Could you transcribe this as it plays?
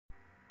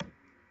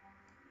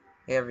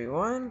Hey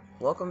everyone,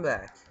 welcome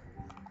back.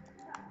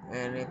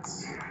 And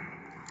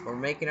we're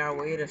making our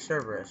way to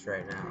Cerberus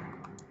right now.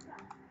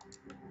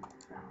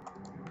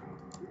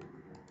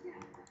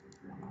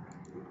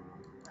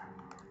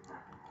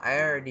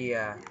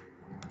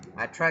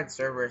 I tried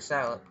Cerberus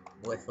out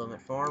with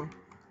limit form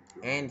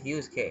and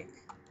use cake.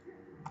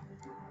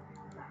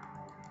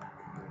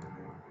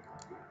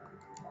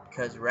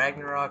 Because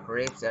Ragnarok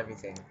rapes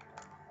everything.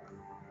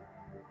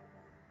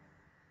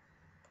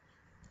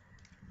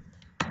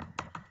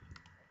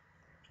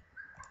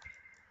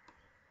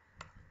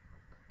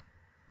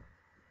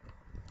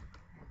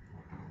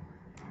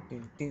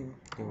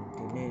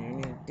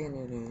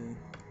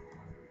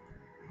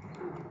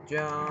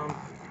 Jump.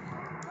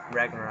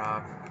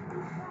 Ragnarok.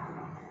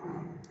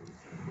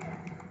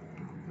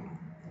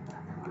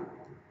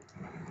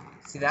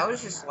 See, that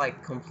was just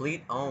like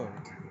complete owned.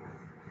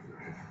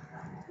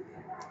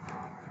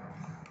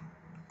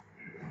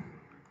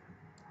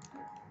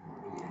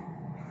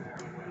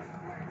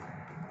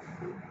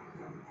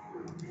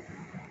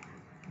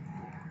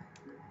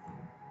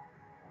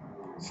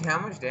 See how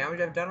much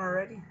damage I've done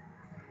already?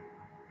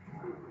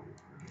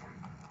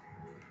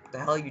 The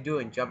hell are you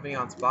doing? Jumping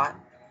on spot?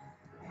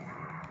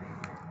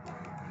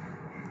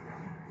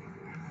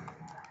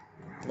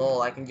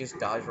 Lol, I can just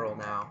dodge roll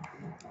now.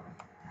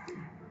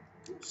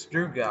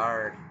 Screw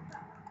guard.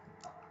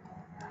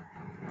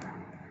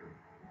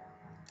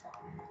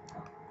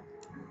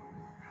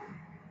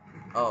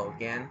 Oh,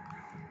 again?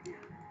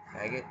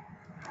 Faggot.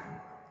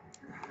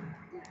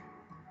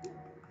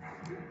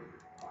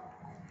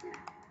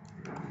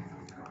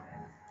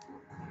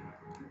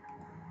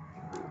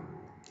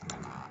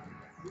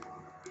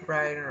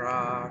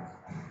 Ragnarok.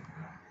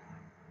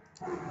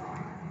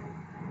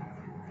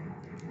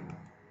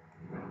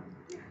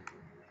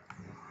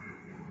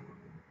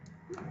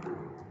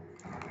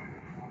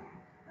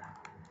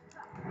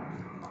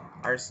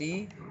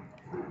 RC?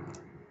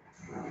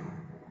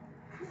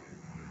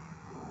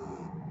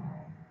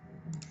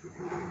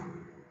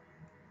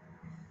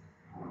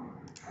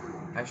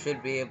 I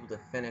should be able to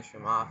finish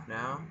him off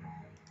now.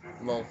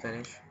 Lol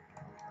finish.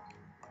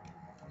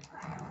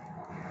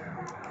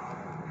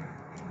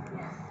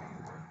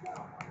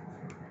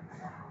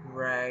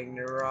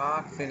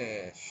 Ragnarok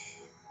finish.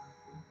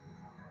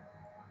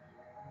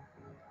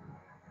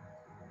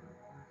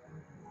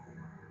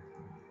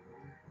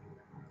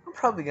 I'm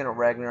probably gonna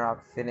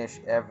Ragnarok finish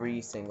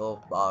every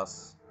single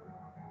boss.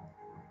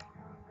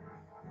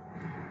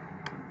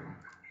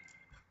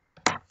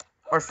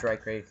 Or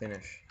Strike Rate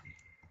finish.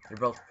 They're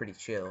both pretty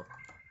chill.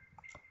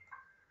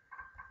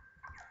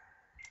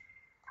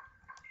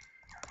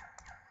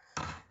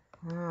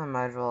 I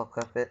might as well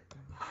equip it.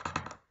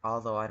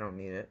 Although I don't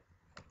need it.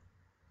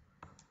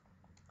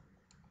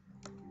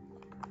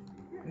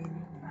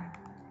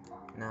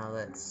 Now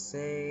let's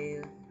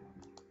save.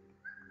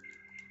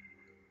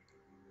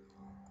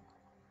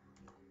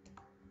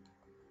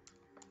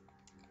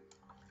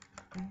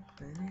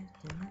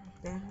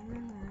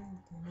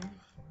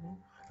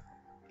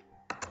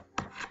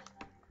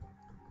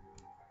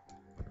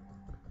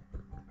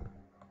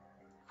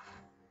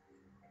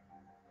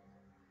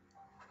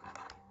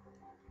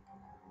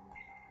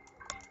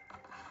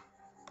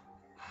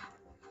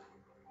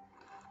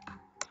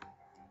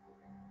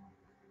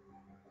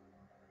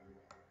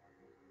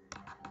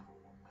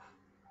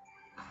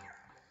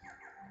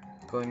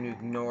 Going to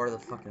ignore the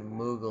fucking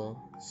Moogle.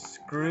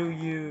 Screw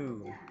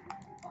you!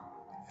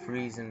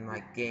 Freezing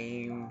my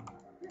game.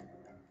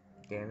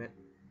 Damn it.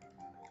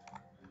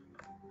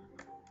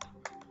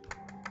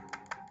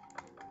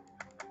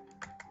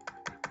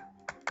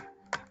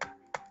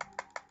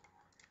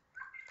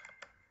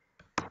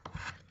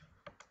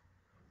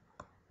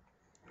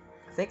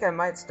 I think I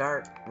might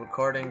start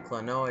recording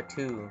Klonoa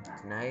 2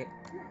 tonight.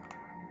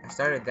 I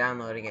started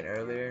downloading it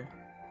earlier.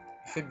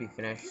 It should be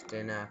finished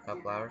in a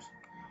couple hours.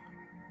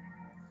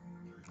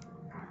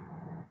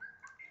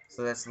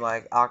 So that's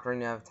like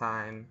Ocarina of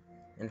Time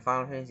and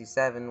Final Fantasy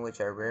 7,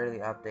 which are rarely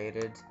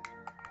updated.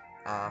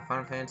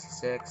 Final Fantasy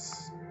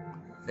 6,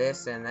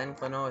 this, and then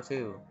Klonoa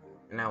 2.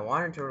 And I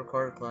wanted to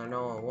record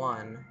Klonoa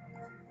 1,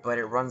 but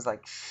it runs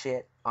like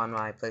shit on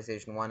my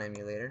PlayStation 1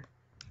 emulator.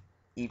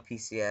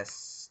 EPSXE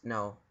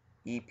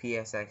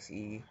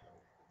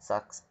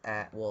sucks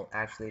at, well,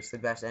 actually it's the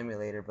best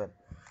emulator, but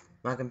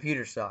my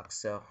computer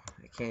sucks, so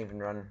I can't even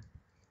run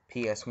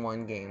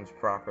PS1 games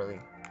properly.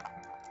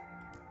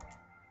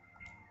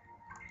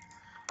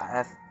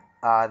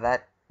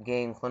 That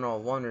game, Klonoa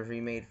 1, was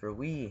remade for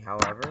Wii,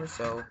 however,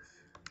 so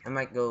I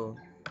might go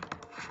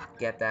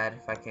get that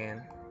if I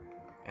can,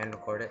 and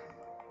record it.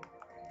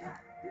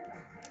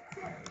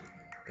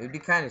 It would be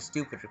kind of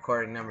stupid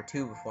recording number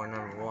 2 before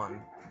number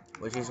 1,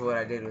 which is what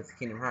I did with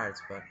Kingdom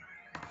Hearts, but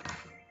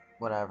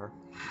whatever.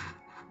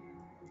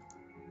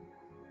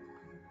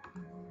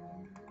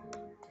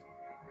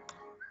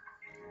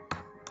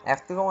 I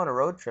have to go on a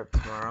road trip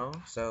tomorrow,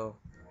 so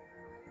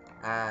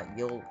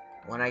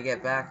when I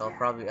get back, I'll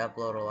probably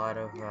upload a lot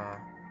of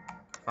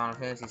Final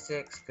Fantasy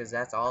 6, because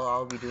that's all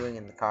I'll be doing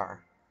in the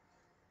car.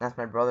 That's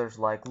my brother's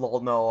like,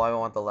 lol, no, I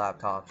want the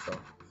laptop, so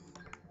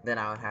then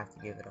I would have to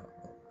give it up.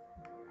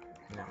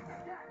 But no.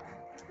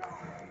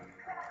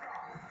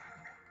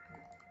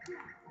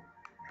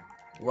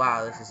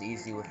 Wow, this is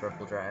easy with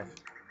Purple Drive.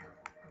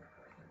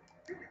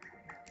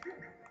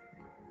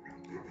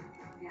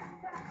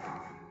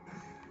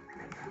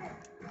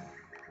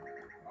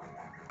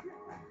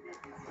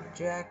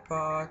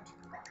 Jackpot.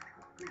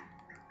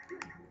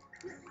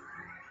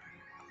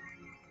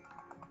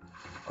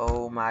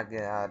 Oh my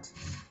god.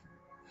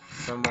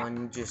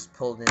 Someone just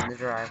pulled in the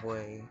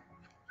driveway.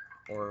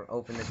 Or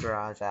opened the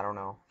garage, I don't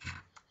know.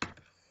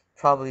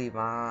 Probably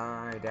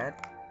my dad?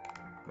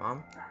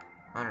 Mom?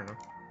 I don't know.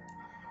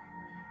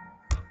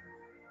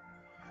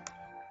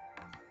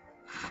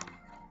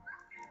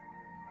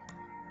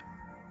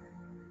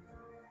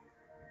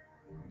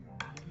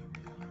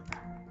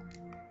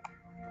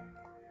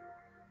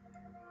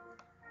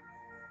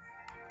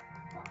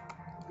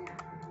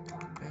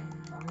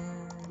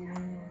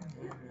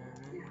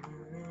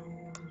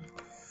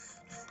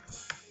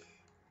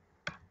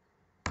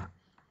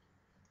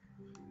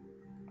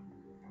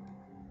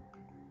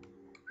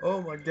 Oh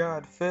my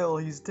god, Phil,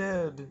 he's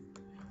dead.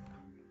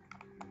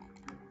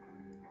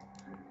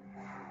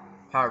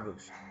 Power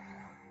boost.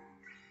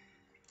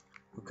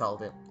 Who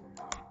called it?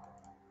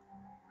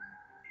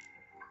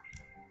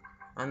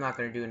 I'm not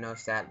gonna do a no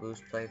stat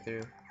boost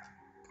playthrough,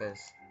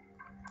 because,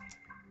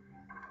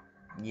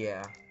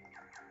 yeah.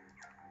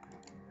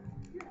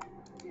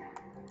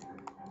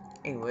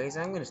 Anyways,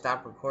 I'm gonna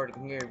stop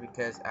recording here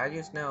because I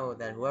just know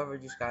that whoever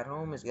just got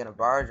home is gonna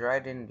barge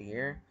right into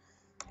here,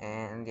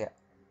 and yeah.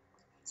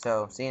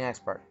 So, see you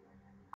next part.